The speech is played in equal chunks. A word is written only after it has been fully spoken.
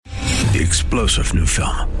The explosive new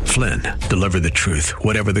film, Flynn, deliver the truth,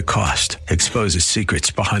 whatever the cost, exposes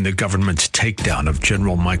secrets behind the government's takedown of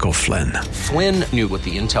General Michael Flynn. Flynn knew what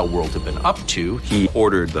the intel world had been up to. He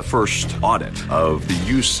ordered the first audit of the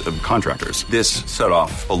use of contractors. This set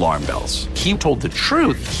off alarm bells. He told the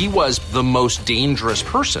truth. He was the most dangerous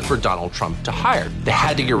person for Donald Trump to hire. They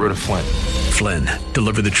had to get rid of Flynn. Flynn,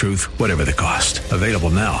 deliver the truth, whatever the cost. Available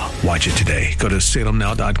now. Watch it today. Go to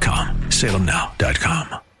salemnow.com.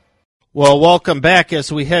 salemnow.com. Well, welcome back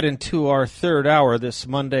as we head into our third hour this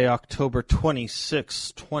Monday, October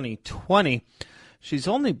 26, 2020. She's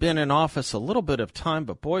only been in office a little bit of time,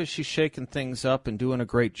 but boy, is she shaking things up and doing a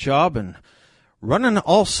great job and running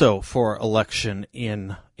also for election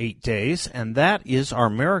in 8 days, and that is our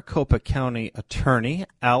Maricopa County Attorney,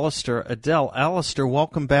 Alistair Adel. Alistair,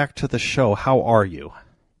 welcome back to the show. How are you?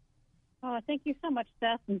 Thank you so much,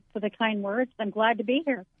 Seth, and for the kind words. I'm glad to be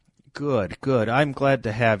here. Good, good. I'm glad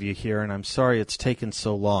to have you here, and I'm sorry it's taken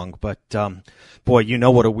so long. But, boy, you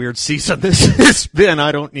know what a weird season this has been.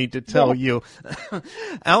 I don't need to tell you.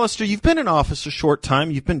 Alistair, you've been in office a short time.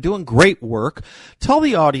 You've been doing great work. Tell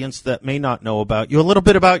the audience that may not know about you a little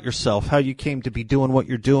bit about yourself, how you came to be doing what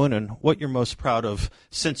you're doing, and what you're most proud of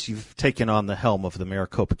since you've taken on the helm of the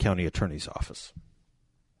Maricopa County Attorney's Office.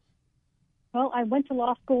 Well, I went to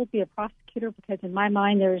law school to be a prosecutor because in my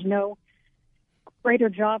mind there is no greater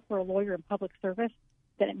job for a lawyer in public service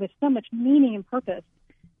that with so much meaning and purpose.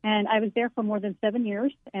 And I was there for more than 7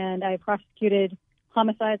 years, and I prosecuted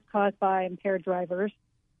homicides caused by impaired drivers.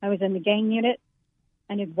 I was in the gang unit.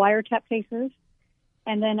 I did wiretap cases.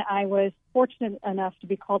 And then I was fortunate enough to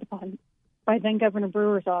be called upon by then-Governor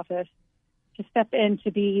Brewer's office to step in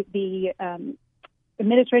to be the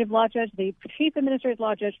administrative law judge, the chief administrative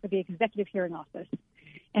law judge for the executive hearing office.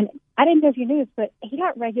 And I didn't know if you knew this, but he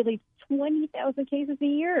got regularly 20,000 cases a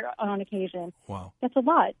year on occasion. Wow. That's a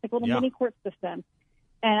lot. It's like a little mini court system.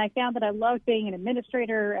 And I found that I loved being an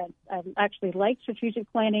administrator, and I actually liked strategic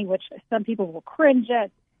planning, which some people will cringe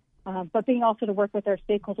at, but being also to work with our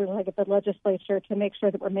stakeholders like at the legislature to make sure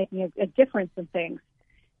that we're making a difference in things.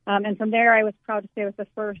 And from there, I was proud to say I was the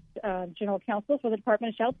first general counsel for the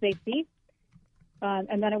Department of Child Safety.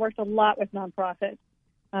 And then I worked a lot with nonprofits,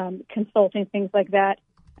 consulting, things like that.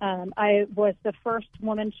 I was the first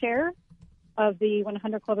woman chair of the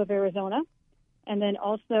 100 Club of Arizona, and then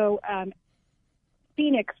also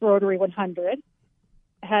Phoenix Rotary 100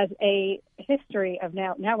 has a history of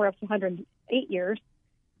now we're up to 108 years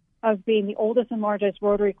of being the oldest and largest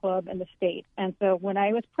Rotary Club in the state. And so when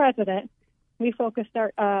I was president, we focused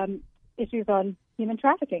our issues on human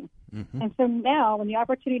trafficking. Mm-hmm. And so now when the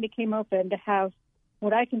opportunity came open to have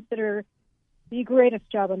what I consider the greatest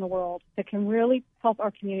job in the world that can really help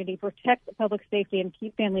our community, protect the public safety, and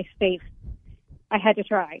keep families safe, I had to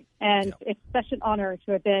try. And It's such an honor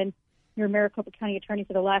to have been your Maricopa County Attorney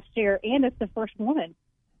for the last year, and it's the first woman.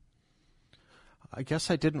 I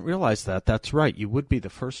guess I didn't realize that. That's right. You would be the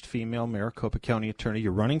first female Maricopa County Attorney.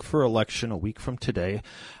 You're running for election a week from today.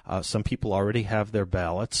 Some people already have their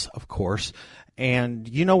ballots, of course. And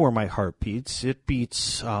you know where my heart beats. It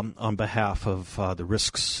beats on behalf of the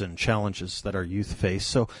risks and challenges that our youth face.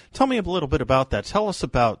 So tell me a little bit about that. Tell us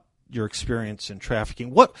about your experience in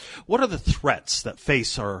trafficking. What are the threats that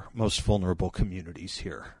face our most vulnerable communities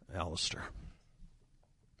here, Alistair?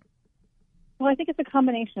 Well, I think it's a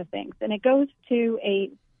combination of things, and it goes to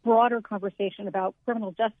a broader conversation about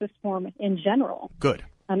criminal justice reform in general. Good.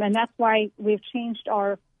 And that's why we've changed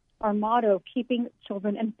our motto, keeping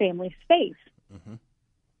children and families safe. Mm-hmm.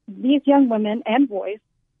 These young women and boys,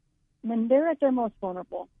 when they're at their most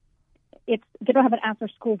vulnerable, they don't have an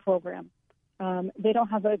after-school program. They don't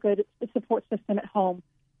have a good support system at home,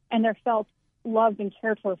 and they're felt loved and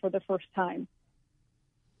cared for the first time.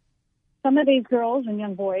 Some of these girls and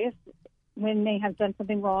young boys, when they have done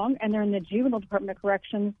something wrong and they're in the juvenile department of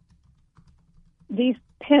corrections, these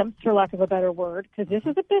pimps, for lack of a better word, because this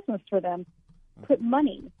is a business for them, put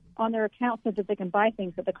money on their account so that they can buy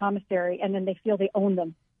things at the commissary, and then they feel they own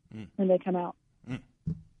them when they come out.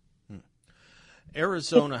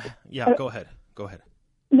 Arizona, go ahead. Go ahead.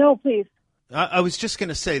 No, please. I was just going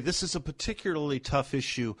to say, this is a particularly tough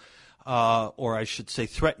issue, or I should say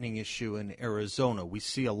threatening issue in Arizona. We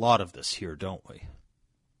see a lot of this here, don't we?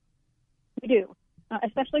 We do,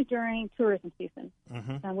 especially during tourism season,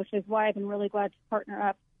 which is why I've been really glad to partner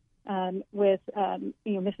up with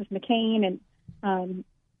Mrs. McCain and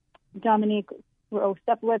Dominique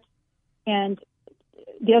Rowe-Steplitz and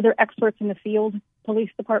the other experts in the field, police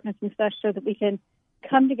departments and such, so that we can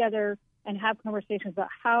come together and have conversations about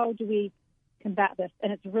how do we combat this.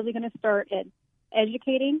 And it's really going to start at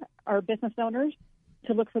educating our business owners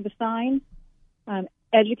to look for the signs,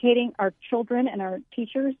 educating our children and our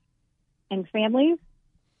teachers and families,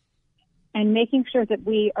 and making sure that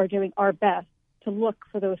we are doing our best to look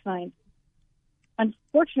for those signs.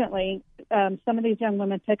 Unfortunately, some of these young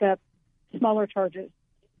women pick up smaller charges,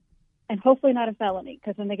 and hopefully not a felony,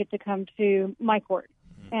 because then they get to come to my court.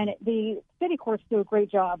 And the city courts do a great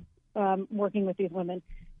job working with these women.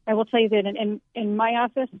 I will tell you that in my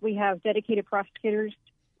office, we have dedicated prosecutors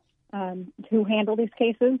who handle these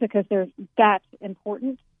cases because they're that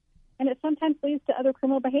important. And it sometimes leads to other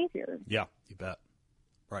criminal behavior. Yeah, you bet.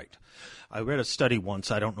 Right. I read a study once,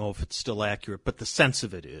 I don't know if it's still accurate, but the sense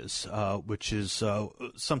of it is, which is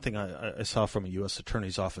something I saw from a U.S.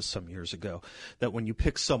 Attorney's Office some years ago, that when you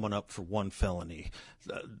pick someone up for one felony,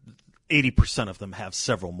 80% of them have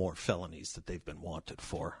several more felonies that they've been wanted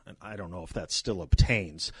for. And I don't know if that still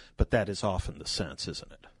obtains, but that is often the sense,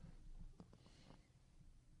 isn't it?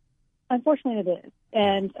 Unfortunately, it is.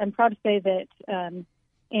 And I'm proud to say that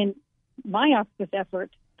in my office's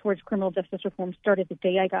effort towards criminal justice reform started the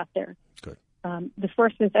day I got there. Good. The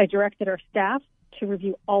first is I directed our staff to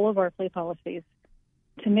review all of our plea policies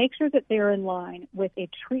to make sure that they're in line with a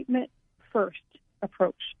treatment-first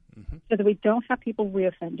approach so that we don't have people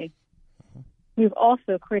reoffending. We've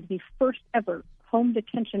also created the first ever home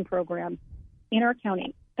detention program in our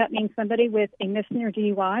county. That means somebody with a misdemeanor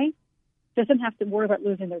DUI doesn't have to worry about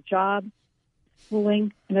losing their job,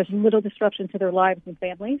 schooling, and there's little disruption to their lives and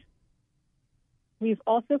families. We've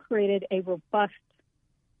also created a robust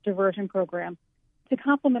diversion program to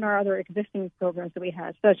complement our other existing programs that we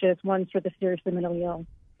have, such as ones for the seriously mentally ill.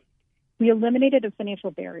 We eliminated a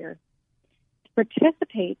financial barrier to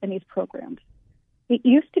participate in these programs. It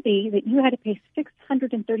used to be that you had to pay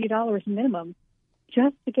 $630 minimum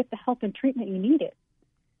just to get the help and treatment you needed.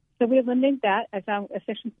 So we eliminated that. I found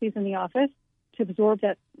efficiencies in the office to absorb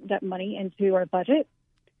that money into our budget.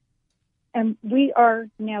 And we are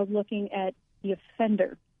now looking at the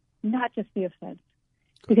offender, not just the offense.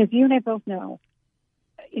 Because you and I both know,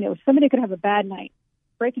 somebody could have a bad night,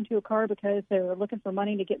 break into a car because they were looking for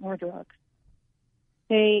money to get more drugs.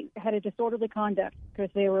 They had a disorderly conduct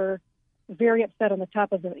because they were very upset on the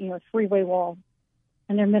top of the freeway wall,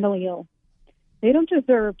 and they're mentally ill. They don't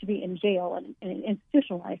deserve to be in jail and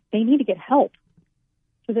institutionalized. They need to get help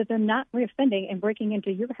so that they're not reoffending and breaking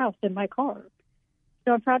into your house in my car.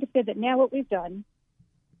 So I'm proud to say that now what we've done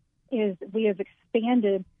is we have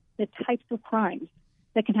expanded the types of crimes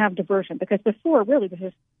that can have diversion, because before really this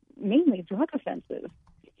was mainly drug offenses.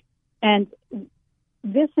 And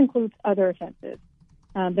this includes other offenses.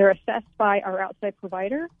 They're assessed by our outside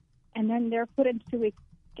provider, and then they're put into an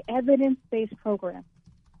evidence-based program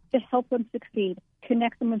to help them succeed,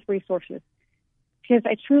 connect them with resources. Because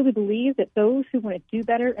I truly believe that those who want to do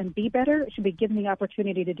better and be better should be given the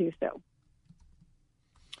opportunity to do so.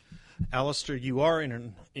 Alistair, you are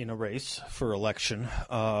in a race for election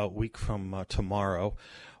a week from tomorrow.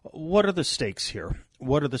 What are the stakes here?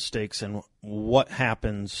 What are the stakes, and what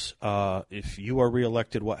happens if you are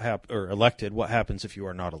reelected? Elected? What happens if you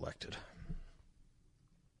are not elected?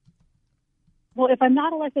 Well, if I'm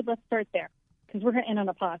not elected, let's start there, because we're going to end on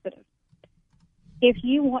a positive. If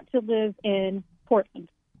you want to live in Portland,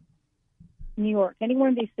 New York, any one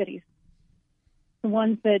of these cities, the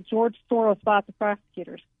ones that George Soros bought the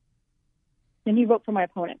prosecutors, then you vote for my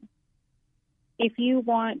opponent. If you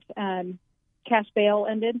want cash bail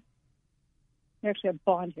ended, there's actually a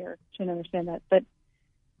bond here, shouldn't understand that, but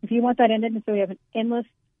if you want that ended, and so we have an endless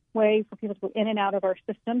way for people to go in and out of our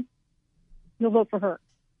system, you'll vote for her.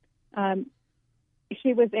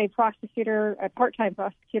 She was a prosecutor, a part-time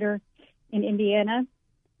prosecutor in Indiana,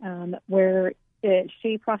 where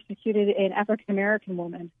she prosecuted an African-American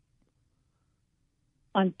woman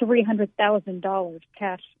on $300,000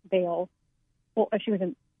 cash bail. Well, she was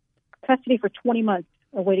in custody for 20 months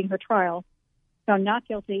awaiting her trial, found not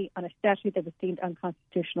guilty on a statute that was deemed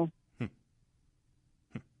unconstitutional.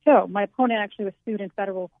 So my opponent actually was sued in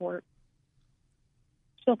federal court.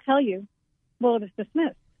 She'll tell you, well, it was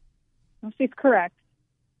dismissed. Well, she's correct.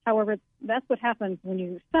 However, that's what happens when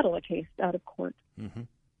you settle a case out of court. Mm-hmm.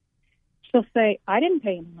 She'll say, I didn't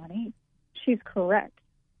pay any money. She's correct.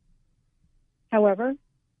 However,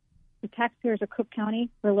 the taxpayers of Cook County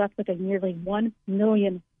were left with a nearly $1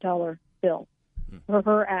 million bill for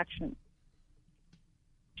her actions.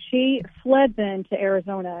 She fled then to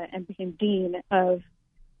Arizona and became dean of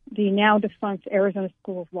the now defunct Arizona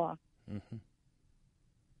School of Law. Mm-hmm.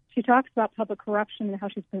 She talks about public corruption and how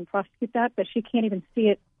she's going to prosecute that, but she can't even see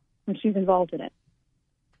it when she's involved in it.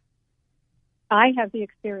 I have the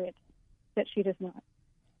experience that she does not.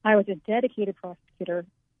 I was a dedicated prosecutor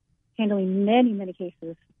handling many, many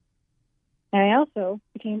cases. And I also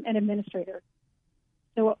became an administrator.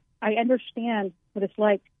 I understand what it's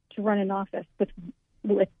like to run an office with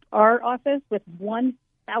our office with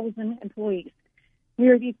 1,000 employees. We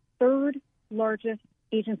are the third largest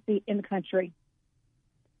agency in the country.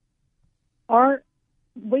 Our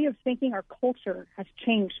way of thinking, our culture has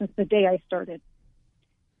changed since the day I started.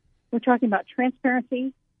 We're talking about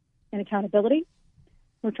transparency and accountability.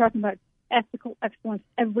 We're talking about ethical excellence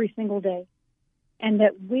every single day, and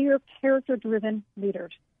that we are character-driven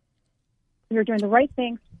leaders. We are doing the right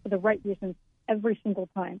things for the right reasons every single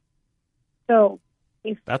time. So,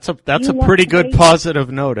 that's a pretty good positive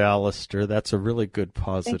note, Alistair. That's a really good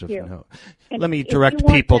positive note. And let me direct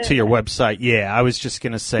people to your website. Yeah, I was just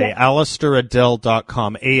going to say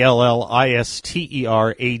AlistairAdel.com,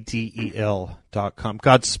 AlistairAdel.com.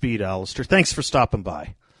 Godspeed, Alistair. Thanks for stopping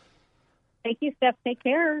by. Thank you, Steph. Take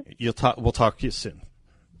care. We'll talk to you soon.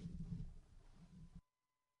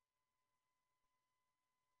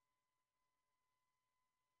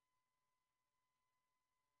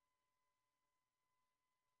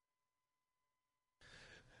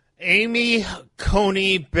 Amy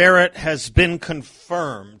Coney Barrett has been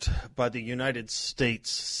confirmed by the United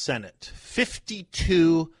States Senate,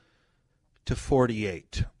 52 to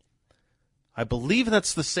 48. I believe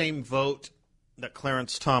that's the same vote that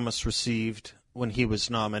Clarence Thomas received when he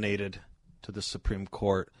was nominated to the Supreme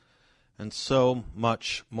Court, and so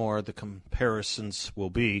much more the comparisons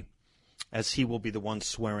will be, as he will be the one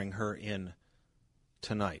swearing her in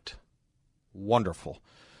tonight. Wonderful.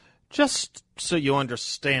 Just so you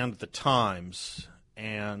understand the times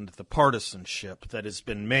and the partisanship that has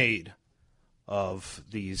been made of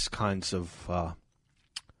these kinds of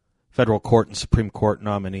federal court and Supreme Court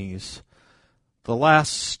nominees, the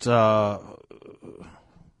last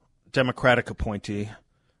Democratic appointee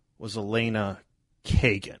was Elena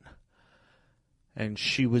Kagan, and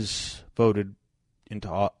she was voted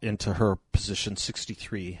into her position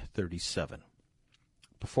 63-37.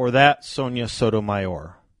 Before that, Sonia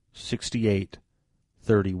Sotomayor,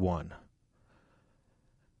 68-31.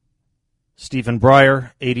 Stephen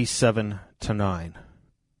Breyer, 87-9.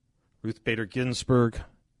 Ruth Bader Ginsburg,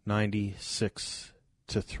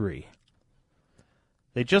 96-3.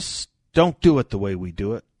 They just don't do it the way we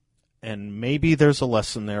do it, and maybe there's a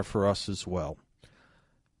lesson there for us as well.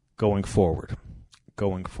 Going forward.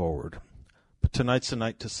 But tonight's a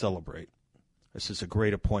night to celebrate. This is a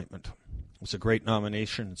great appointment. It's a great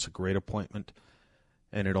nomination. It's a great appointment.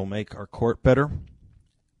 And it'll make our court better,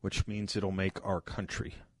 which means it'll make our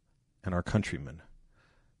country and our countrymen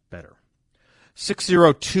better.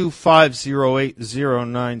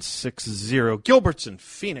 602-508-0960. Gilbert's in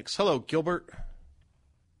Phoenix. Hello, Gilbert.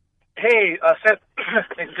 Hey, Seth,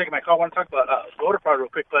 thanks for taking my call. I want to talk about voter fraud real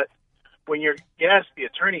quick, but when your guest, the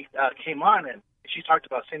attorney, came on and she talked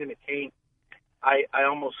about Cindy McCain, I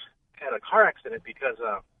almost had a car accident because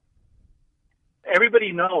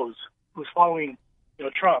everybody knows who's following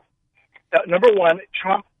Trump. Number one,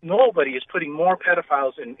 Trump, nobody is putting more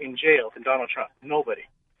pedophiles in jail than Donald Trump. Nobody.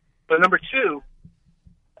 But number two,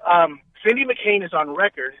 Cindy McCain is on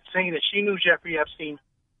record saying that she knew Jeffrey Epstein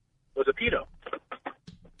was a pedo.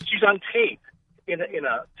 She's on tape in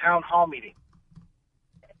a town hall meeting.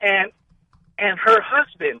 And her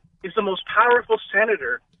husband is the most powerful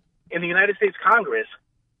senator in the United States Congress,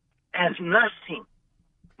 and nothing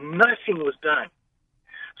was done.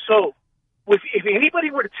 So, if anybody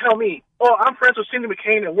were to tell me, oh, I'm friends with Cindy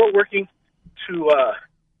McCain and we're working to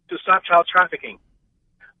stop child trafficking,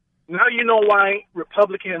 now you know why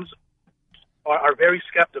Republicans are very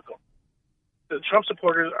skeptical. The Trump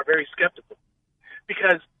supporters are very skeptical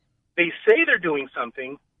because they say they're doing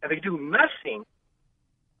something and they do nothing.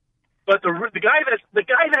 But the guy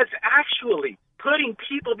that's actually putting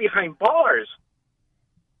people behind bars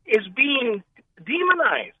is being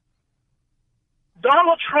demonized.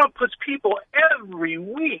 Donald Trump puts people every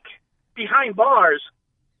week behind bars,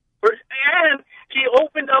 and he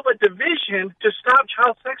opened up a division to stop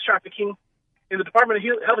child sex trafficking in the Department of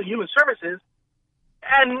Health and Human Services,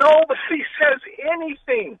 and nobody says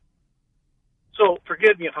anything. So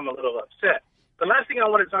forgive me if I'm a little upset. The last thing I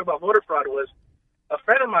wanted to talk about voter fraud was a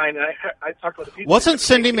friend of mine, and I talked about the people. Wasn't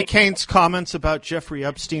Cindy McCain's comments about Jeffrey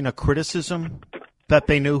Epstein a criticism that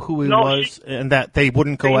they knew who he was and that they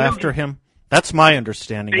wouldn't go after him? That's my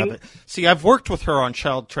understanding of it. See, I've worked with her on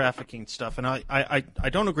child trafficking stuff, and I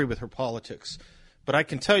don't agree with her politics. But I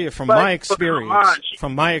can tell you from my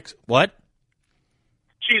experience, what?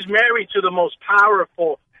 She's married to the most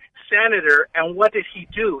powerful senator, and what did he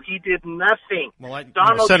do? He did nothing. Well,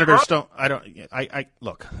 senators don't.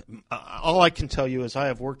 Look. All I can tell you is I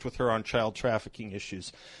have worked with her on child trafficking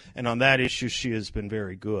issues, and on that issue, she has been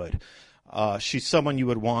very good. She's someone you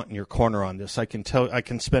would want in your corner on this. I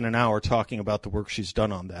can spend an hour talking about the work she's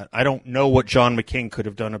done on that. I don't know what John McCain could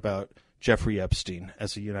have done about Jeffrey Epstein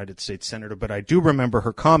as a United States Senator, but I do remember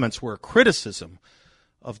her comments were a criticism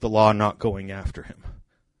of the law not going after him.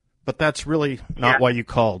 But that's really not why you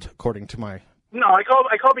called, according to my... No, I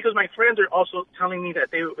called because my friends are also telling me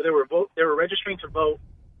that they were registering to vote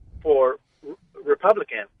for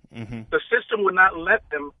Republican. Mm-hmm. The system would not let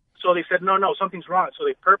them, so they said, no, something's wrong. So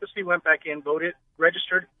they purposely went back in, voted,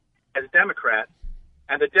 registered as a Democrat,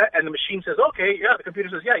 and the machine says, okay, yeah, the computer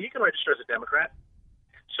says, yeah, you can register as a Democrat.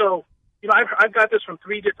 So, I've got this from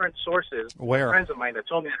 3 different sources. Where? Friends of mine that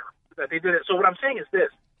told me that they did it. So what I'm saying is this.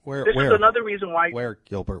 Where? This is another reason why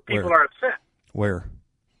Gilbert? people are upset. Where?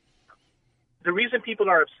 The reason people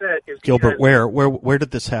are upset is Gilbert, because, where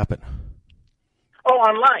did this happen? Oh,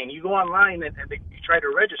 online. You go online and you try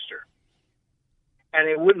to register, and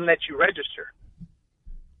it wouldn't let you register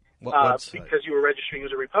because you were registering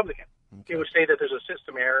as a Republican. Okay. It would say that there's a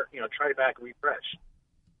system error. Try back, refresh.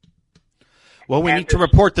 Well, we need to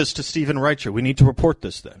report this to Stephen Reicher. We need to report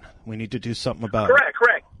this. Then we need to do something about it.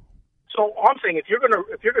 Correct. So all I'm saying, if you're gonna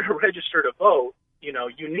register to vote,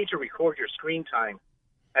 you need to record your screen time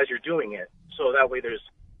as you're doing it, so that way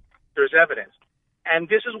there's evidence. And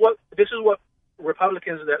this is what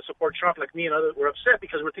Republicans that support Trump, like me and others, were upset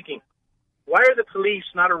because we're thinking, why are the police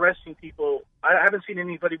not arresting people? I haven't seen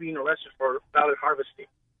anybody being arrested for ballot harvesting.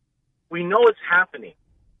 We know it's happening.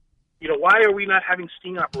 Why are we not having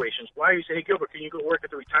sting operations? Why are you saying, hey, Gilbert, can you go work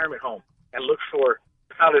at the retirement home and look for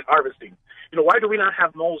ballot harvesting? Why do we not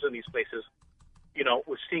have moles in these places,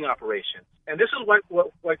 with sting operations? And this is why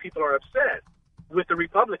people are upset with the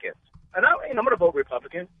Republicans. And I'm going to vote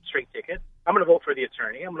Republican, straight ticket. I'm going to vote for the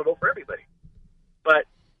attorney. I'm going to vote for everybody. But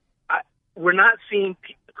we're not seeing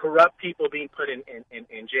corrupt people being put in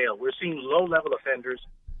jail. We're seeing low-level offenders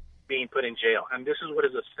being put in jail. And this is what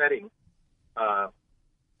is upsetting the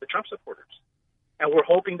Trump supporters. And we're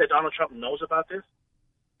hoping that Donald Trump knows about this.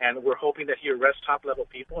 And we're hoping that he arrests top-level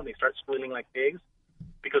people and they start squealing like pigs,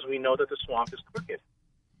 because we know that the swamp is crooked.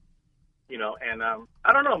 And I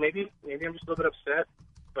don't know, maybe I'm just a little bit upset,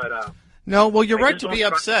 but... No, well, you're right to be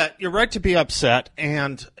upset. You're right to be upset,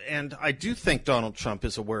 and I do think Donald Trump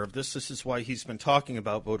is aware of this. This is why he's been talking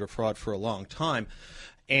about voter fraud for a long time,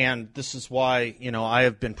 and this is why, I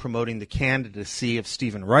have been promoting the candidacy of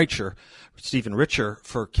Stephen Richer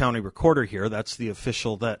for county recorder here. That's the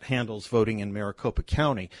official that handles voting in Maricopa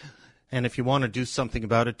County. And if you want to do something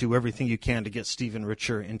about it, do everything you can to get Stephen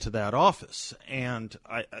Richer into that office. And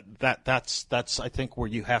that's I think where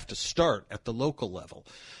you have to start at the local level.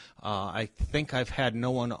 I think I've had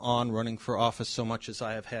no one on running for office so much as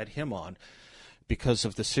I have had him on, because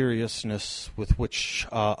of the seriousness with which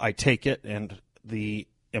I take it and the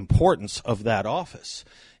importance of that office.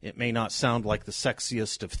 It may not sound like the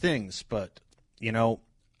sexiest of things, but,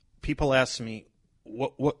 people ask me,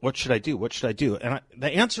 what should I do? What should I do? And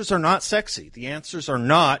the answers are not sexy. The answers are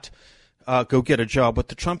not go get a job with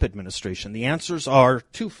the Trump administration. The answers are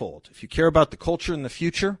twofold. If you care about the culture and the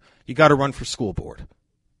future, you got to run for school board.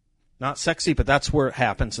 Not sexy, but that's where it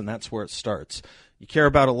happens and that's where it starts. You care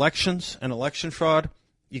about elections and election fraud,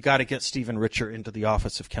 you got to get Stephen Richer into the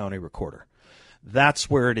office of county recorder. That's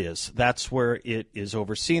where it is. That's where it is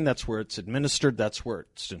overseen. That's where it's administered. That's where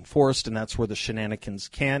it's enforced. And that's where the shenanigans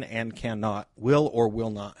can and cannot, will or will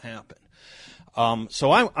not happen.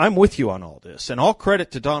 So I'm with you on all this. And all credit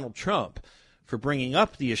to Donald Trump for bringing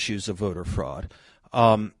up the issues of voter fraud.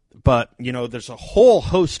 But, there's a whole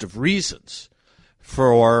host of reasons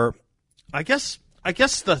for, I guess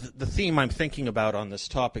the theme I'm thinking about on this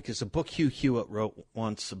topic is a book Hugh Hewitt wrote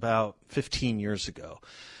once about 15 years ago,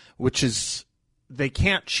 which is, they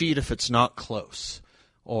can't cheat if it's not close,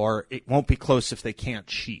 or it won't be close if they can't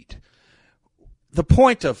cheat. The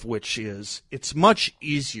point of which is, it's much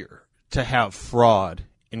easier to have fraud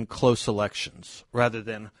in close elections rather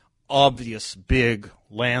than obvious big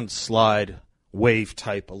landslide wave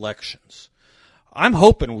type elections. I'm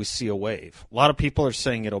hoping we see a wave. A lot of people are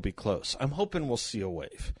saying it'll be close. I'm hoping we'll see a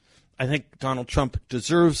wave. I think Donald Trump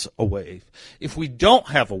deserves a wave. If we don't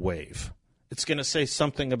have a wave, it's going to say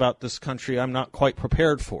something about this country I'm not quite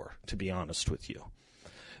prepared for, to be honest with you.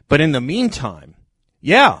 But in the meantime,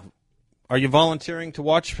 yeah, are you volunteering to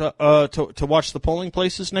watch to watch the polling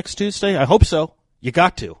places next Tuesday? I hope so. You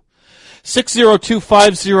got to.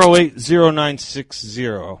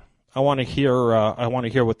 602-508-0960. I want to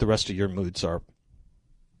hear what the rest of your moods are.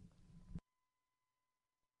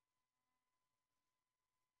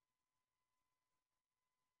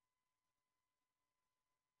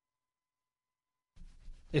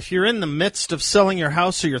 If you're in the midst of selling your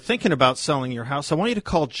house or you're thinking about selling your house, I want you to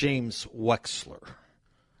call James Wexler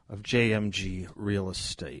of JMG Real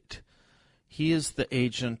Estate. He is the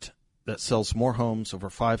agent that sells more homes over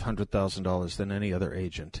 $500,000 than any other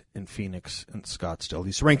agent in Phoenix and Scottsdale.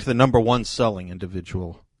 He's ranked the #1 selling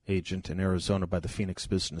individual agent in Arizona by the Phoenix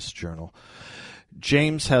Business Journal.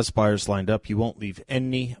 James has buyers lined up. You won't leave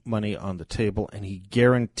any money on the table, and he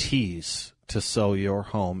guarantees to sell your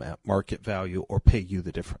home at market value or pay you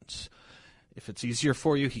the difference. If it's easier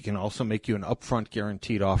for you, he can also make you an upfront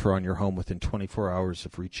guaranteed offer on your home within 24 hours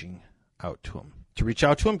of reaching out to him. To reach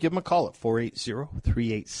out to him, give him a call at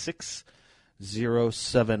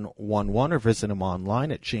 480-386-0711 or visit him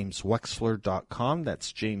online at jameswexler.com.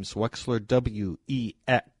 That's James Wexler,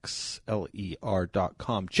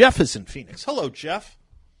 WEXLER.com. Jeff is in Phoenix. Hello, Jeff.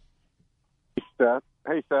 Seth.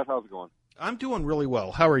 Hey, Seth, how's it going? I'm doing really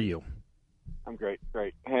well. How are you? I'm great.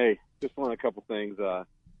 Hey, just want a couple things.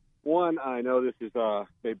 One, I know this is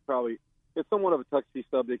it's somewhat of a touchy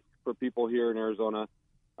subject for people here in Arizona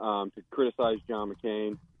to criticize John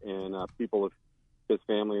McCain and people of his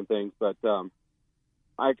family and things, but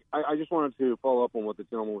I just wanted to follow up on what the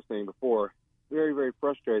gentleman was saying before. Very, very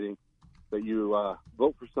frustrating that you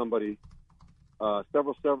vote for somebody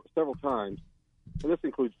several times, and this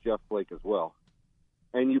includes Jeff Flake as well,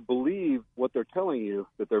 and you believe what they're telling you,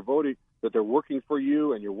 that they're voting, that they're working for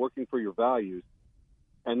you and you're working for your values.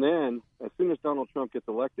 And then as soon as Donald Trump gets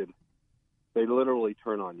elected, they literally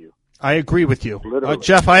turn on you. I agree with you.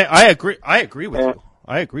 Jeff, I agree with you.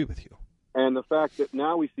 I agree with you. And the fact that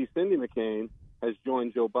now we see Cindy McCain has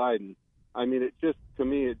joined Joe Biden, I mean, it just, to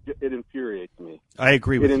me, it infuriates me. I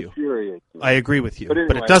agree with you. It infuriates me. I agree with you. But,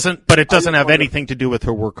 anyway, but it doesn't have anything to do with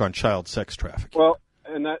her work on child sex trafficking. Well,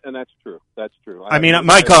 and that's true. That's true. I mean,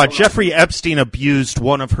 my God, Jeffrey Epstein abused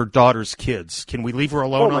one of her daughter's kids. Can we leave her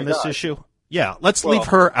alone on this issue? Yeah, let's leave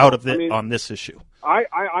her out of it on this issue.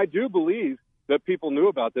 I do believe that people knew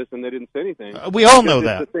about this and they didn't say anything. We all know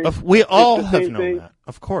that. We all have known that,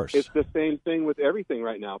 of course. It's the same thing with everything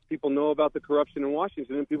right now. People know about the corruption in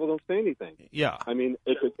Washington and people don't say anything. Yeah. I mean,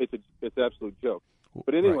 it's an absolute joke.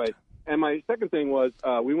 But anyway, right. And my second thing was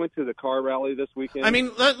we went to the car rally this weekend. I mean,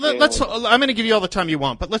 let's. I'm going to give you all the time you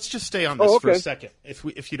want, but let's just stay on this for a second,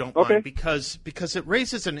 if you don't mind, because it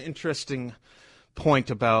raises an interesting point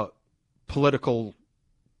about political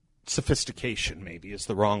sophistication. Maybe is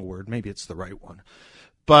the wrong word. Maybe it's the right one.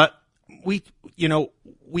 But we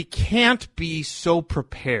can't be so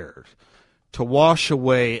prepared to wash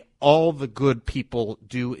away all the good people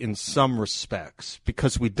do in some respects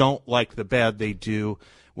because we don't like the bad they do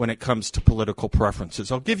when it comes to political preferences.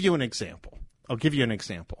 I'll give you an example.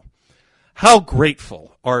 How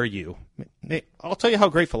grateful are you? I'll tell you how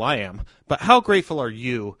grateful I am, but how grateful are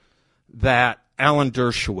you that Alan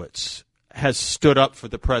Dershowitz has stood up for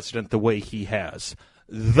the president the way he has?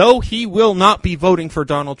 Though he will not be voting for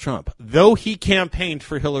Donald Trump, though he campaigned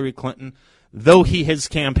for Hillary Clinton, though he has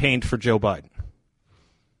campaigned for Joe Biden.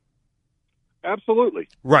 Absolutely.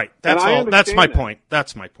 Right. That's all. That's my point.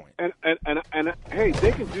 That's my point. And hey,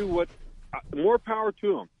 they can do what more power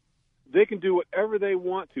to them. They can do whatever they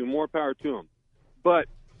want to. More power to them. But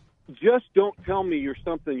just don't tell me you're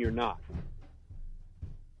something you're not.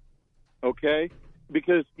 Okay?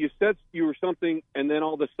 Because you said you were something, and then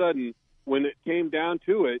all of a sudden, when it came down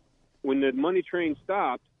to it, when the money train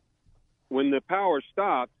stopped, when the power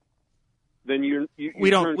stopped, then we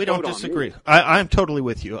don't disagree. I'm totally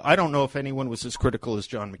with you. I don't know if anyone was as critical as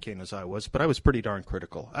John McCain as I was, but I was pretty darn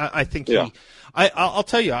critical. I think I'll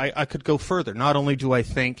tell you, I could go further. Not only do I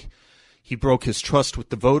think he broke his trust with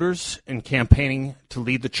the voters in campaigning to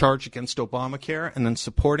lead the charge against Obamacare and then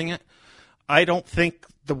supporting it, I don't think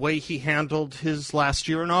the way he handled his last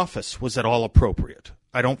year in office was at all appropriate.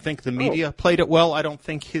 I don't think the media played it well. I don't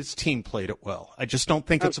think his team played it well. I just don't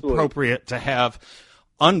think it's appropriate to have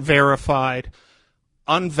unverified,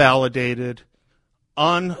 unvalidated,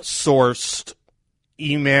 unsourced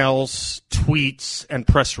emails, tweets, and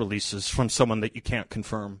press releases from someone that you can't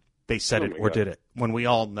confirm they said it or did it when we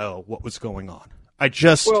all know what was going on. I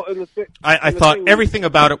thought everything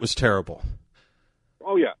about it was terrible.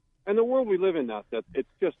 Oh, yeah. And the world we live in now, Seth, it's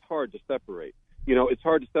just hard to separate. You know, it's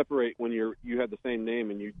hard to separate when you have the same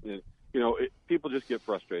name and people just get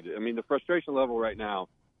frustrated. I mean, the frustration level right now,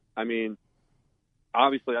 I mean,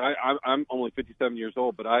 obviously, I'm only 57 years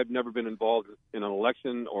old, but I've never been involved in an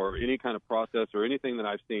election or any kind of process or anything that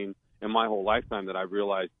I've seen in my whole lifetime that I've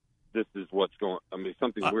realized this is what's going. I mean,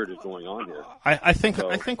 something weird is going on here. I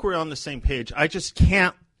think we're on the same page. I just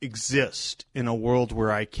can't exist in a world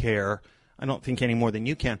where I care. I don't think any more than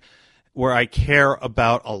you can, where I care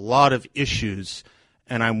about a lot of issues,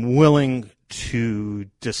 and I'm willing to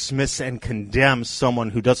dismiss and condemn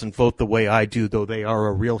someone who doesn't vote the way I do, though they are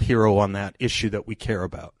a real hero on that issue that we care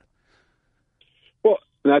about. Well,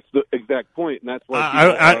 that's the exact point, and that's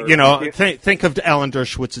why think of Alan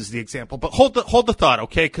Dershowitz as the example. But hold the thought,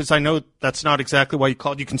 okay? Because I know that's not exactly why you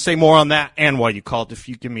called. You can say more on that and why you called if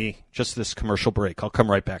you give me just this commercial break. I'll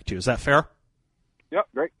come right back to you. Is that fair? Yep,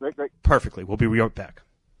 great. Perfectly. We'll be right back.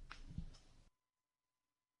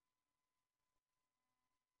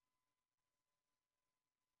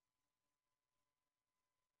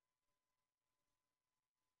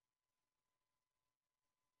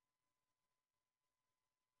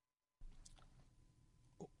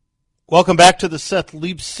 Welcome back to the Seth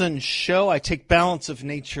Leibsohn Show. I take Balance of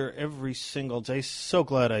Nature every single day. So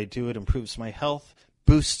glad I do. It improves my health,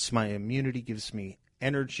 boosts my immunity, gives me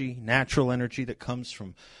energy, natural energy that comes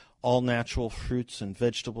from all natural fruits and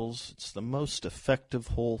vegetables. It's the most effective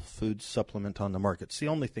whole food supplement on the market. It's the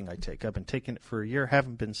only thing I take. I've been taking it for a year,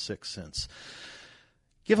 haven't been sick since.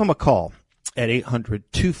 Give them a call at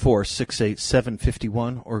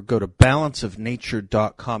 800-246-8751 or go to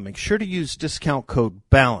balanceofnature.com. Make sure to use discount code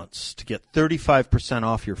BALANCE to get 35%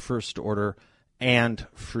 off your first order and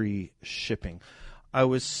free shipping. I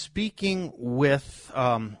was speaking with,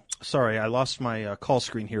 sorry, I lost my call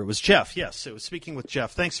screen here. It was Jeff. Yes, it was speaking with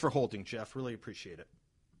Jeff. Thanks for holding, Jeff. Really appreciate it.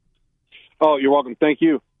 Oh, you're welcome. Thank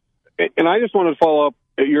you. And I just wanted to follow up.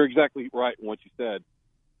 You're exactly right in what you said,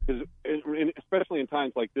 because especially in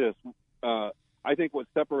times like this, I think what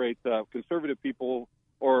separates conservative people,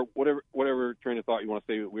 or whatever train of thought you want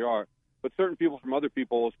to say that we are, but certain people from other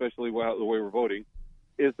people, especially the way we're voting,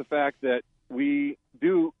 is the fact that we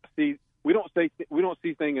don't see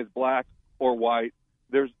things as black or white.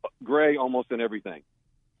 There's gray almost in everything,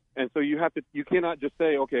 and so you cannot just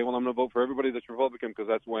say, okay, well, I'm going to vote for everybody that's Republican because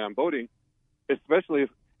that's the way I'm voting. Especially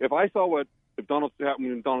if I saw what Donald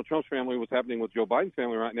Trump's family was happening with Joe Biden's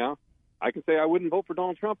family right now, I can say I wouldn't vote for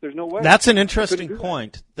Donald Trump. There's no way. That's an interesting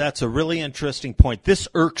point. That's a really interesting point. This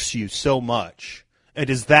irks you so much.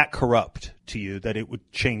 It is that corrupt to you that it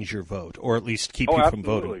would change your vote, or at least keep you from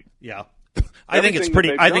voting. Yeah, I think it's pretty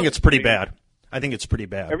bad. I think it's pretty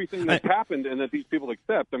bad. Everything that's happened and that these people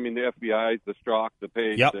accept. I mean, the FBI, the Strzok, the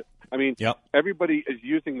Page. Yep. Everybody is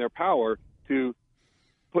using their power to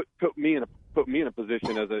put me in a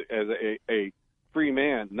position as a free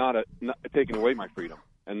man, not taking away my freedom.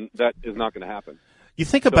 And that is not going to happen. You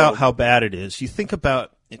think about how bad it is. You think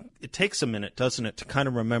about it takes a minute, doesn't it, to kind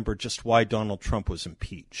of remember just why Donald Trump was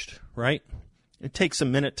impeached, right? It takes a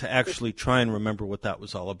minute to actually try and remember what that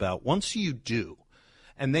was all about. Once you do,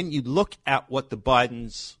 and then you look at what the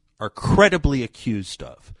Bidens are credibly accused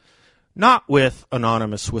of, not with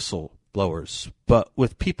anonymous whistleblowers, but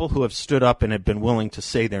with people who have stood up and have been willing to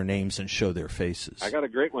say their names and show their faces. I got a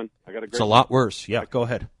great one. It's a lot worse. Yeah, go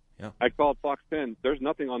ahead. Yeah. I called Fox 10. There's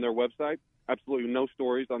nothing on their website, absolutely no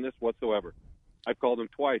stories on this whatsoever. I've called them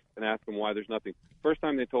twice and asked them why there's nothing. First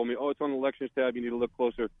time they told me, it's on the elections tab, you need to look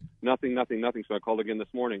closer. Nothing. So I called again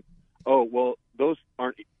this morning.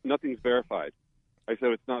 Nothing's verified. I said,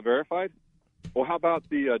 it's not verified? Well, how about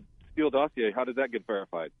the Steele dossier? How did that get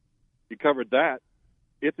verified? You covered that.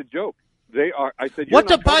 It's a joke. They are. I said,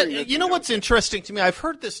 you know what's interesting to me? I've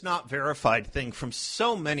heard this not verified thing from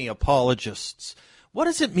so many apologists. What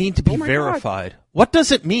does it mean to be verified? God. What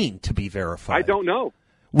does it mean to be verified? I don't know.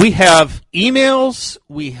 We have emails.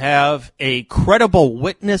 We have a credible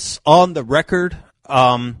witness on the record.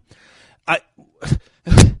 I asked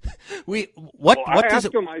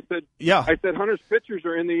him. I said, Hunter's pictures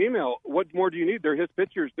are in the email. What more do you need? They're his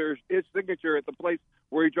pictures. There's his signature at the place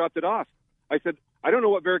where he dropped it off. I said, I don't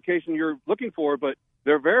know what verification you're looking for, but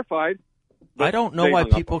they're verified. I don't know why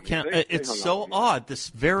people can't. It's so odd, this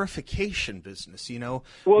verification business.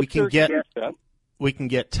 We can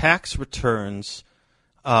get tax returns,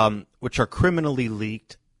 which are criminally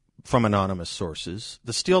leaked from anonymous sources.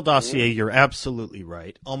 The Steele dossier, you're absolutely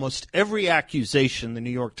right. Almost every accusation the New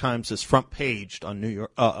York Times has front paged on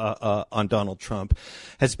on Donald Trump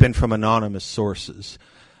has been from anonymous sources,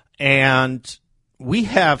 and we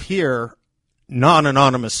have here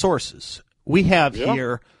non-anonymous sources. We have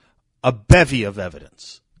here a bevy of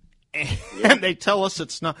evidence, and they tell us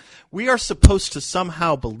it's not. We are supposed to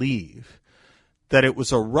somehow believe that it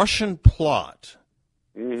was a Russian plot.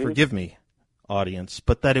 Forgive me, audience,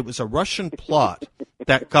 but that it was a Russian plot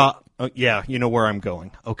that got. You know where I'm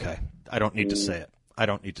going. Okay, I don't need to say it.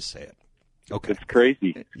 Okay, it's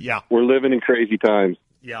crazy. Yeah, we're living in crazy times.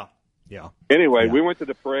 Yeah. Anyway, we went to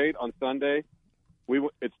the parade on Sunday.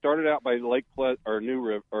 It started out by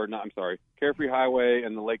Carefree Highway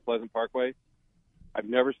and the Lake Pleasant Parkway. I've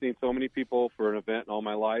never seen so many people for an event in all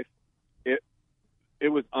my life. it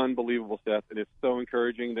was unbelievable, Seth, and it's so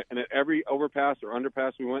encouraging. And at every overpass or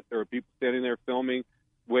underpass we went, there were people standing there filming,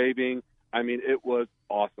 waving. I mean, it was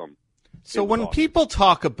awesome. So when people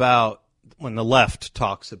talk about, when the left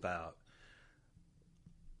talks about,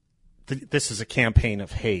 this is a campaign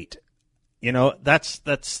of hate,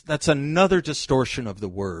 that's another distortion of the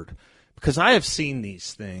word. Because I have seen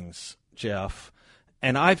these things, Jeff,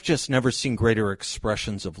 and I've just never seen greater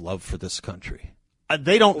expressions of love for this country.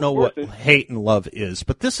 They don't know what hate and love is,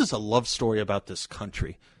 but this is a love story about this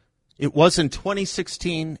country. It was in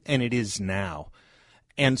 2016, and it is now.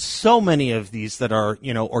 And so many of these that are,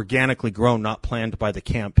 organically grown, not planned by the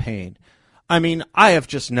campaign. I mean, I have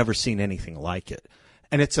just never seen anything like it.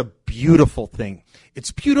 And it's a beautiful thing.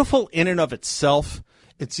 It's beautiful in and of itself.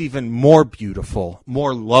 It's even more beautiful,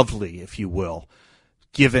 more lovely, if you will,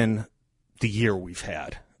 given the year we've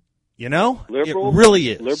had. It really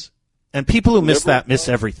is. And people who miss that miss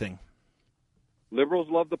everything. Liberals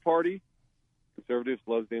love the party. Conservatives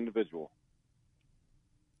love the individual.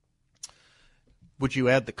 Would you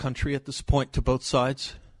add the country at this point to both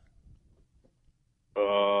sides?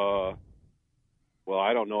 Well,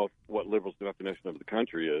 I don't know what liberals' definition of the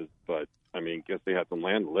country is, but I mean, guess they have some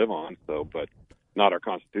land to live on. But not our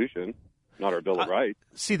Constitution, not our Bill of Rights.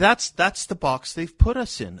 See, that's the box they've put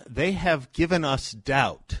us in. They have given us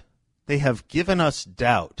doubt. They have given us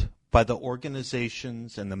doubt by the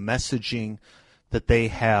organizations and the messaging that they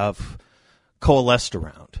have coalesced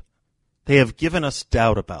around. They have given us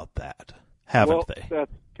doubt about that, haven't they? Seth,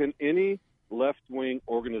 can any left-wing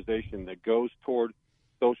organization that goes toward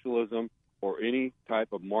socialism or any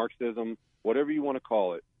type of Marxism, whatever you want to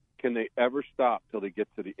call it, can they ever stop till they get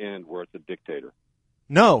to the end where it's a dictator?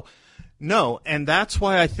 No, and that's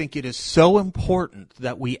why I think it is so important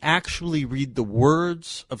that we actually read the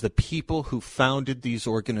words of the people who founded these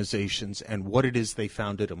organizations and what it is they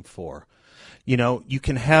founded them for. You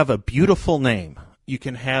can have a beautiful name. You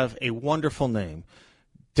can have a wonderful name.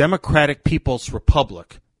 Democratic People's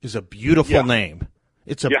Republic is a beautiful name.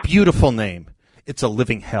 It's a beautiful name. It's a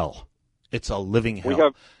living hell. It's a living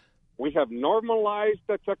hell. We have normalized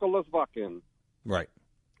the Czechoslovakian. Right.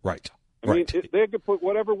 I mean, they could put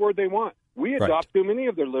whatever word they want. We adopt too many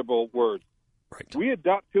of their liberal words. Right. We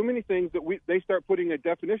adopt too many things that they start putting a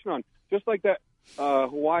definition on. Just like that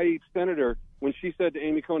Hawaii senator when she said to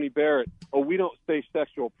Amy Coney Barrett, we don't say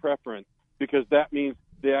sexual preference because that means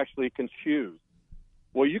they actually can choose.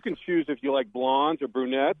 Well, you can choose if you like blondes or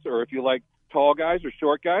brunettes or if you like tall guys or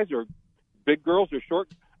short guys or big girls or short.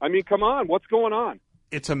 I mean, come on. What's going on?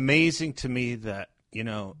 It's amazing to me that,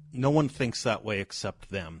 no one thinks that way except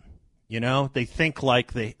them. They think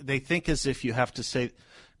like they think as if you have to say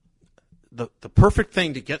the perfect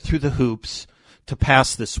thing to get through the hoops to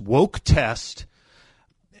pass this woke test.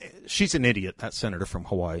 She's an idiot, that senator from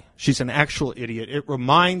Hawaii. She's an actual idiot. It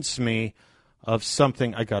reminds me of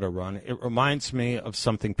something I got to run. It reminds me of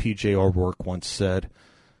something P.J. O'Rourke once said.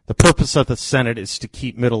 The purpose of the Senate is to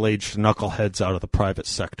keep middle-aged knuckleheads out of the private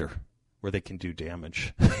sector where they can do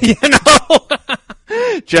damage.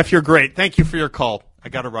 Jeff, you're great. Thank you for your call. I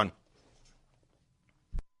got to run.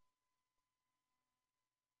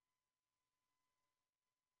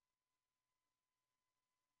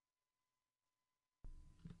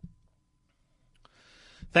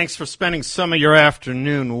 Thanks for spending some of your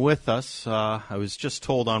afternoon with us. I was just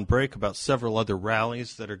told on break about several other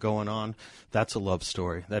rallies that are going on. That's a love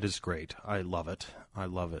story. That is great. I love it.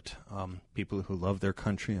 People who love their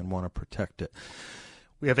country and want to protect it.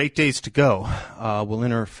 We have 8 days to go. We'll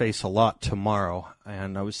interface a lot tomorrow.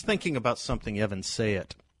 And I was thinking about something Evan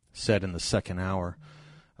Sayet said in the second hour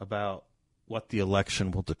about what the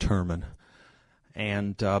election will determine.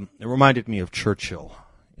 And it reminded me of Churchill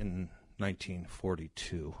in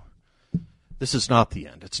 1942. This is not the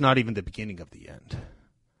end. It's not even the beginning of the end.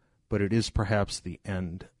 But it is perhaps the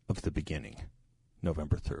end of the beginning,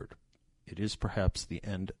 November 3rd. It is perhaps the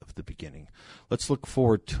end of the beginning. Let's look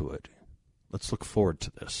forward to it. Let's look forward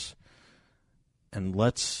to this. And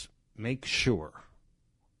let's make sure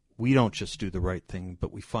we don't just do the right thing,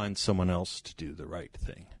 but we find someone else to do the right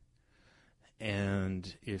thing.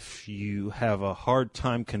 And if you have a hard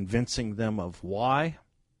time convincing them of why,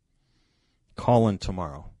 call in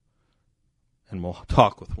tomorrow, and we'll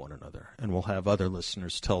talk with one another, and we'll have other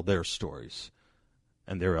listeners tell their stories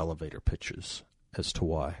and their elevator pitches as to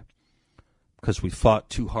why. Because we fought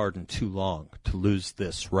too hard and too long to lose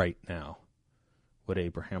this right now, what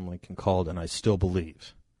Abraham Lincoln called, and I still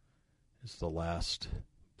believe, is the last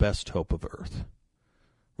best hope of Earth.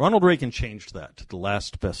 Ronald Reagan changed that to the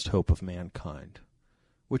last best hope of mankind,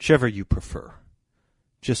 whichever you prefer,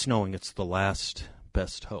 just knowing it's the last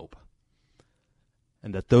best hope.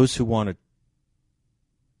 And that those who want to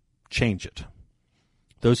change it.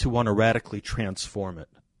 Those who want to radically transform it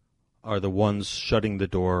are the ones shutting the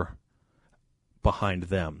door behind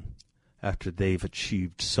them after they've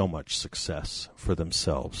achieved so much success for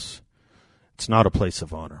themselves. It's not a place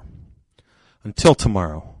of honor. Until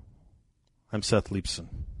tomorrow, I'm Seth Leibsohn.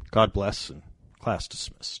 God bless, and class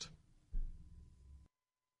dismissed.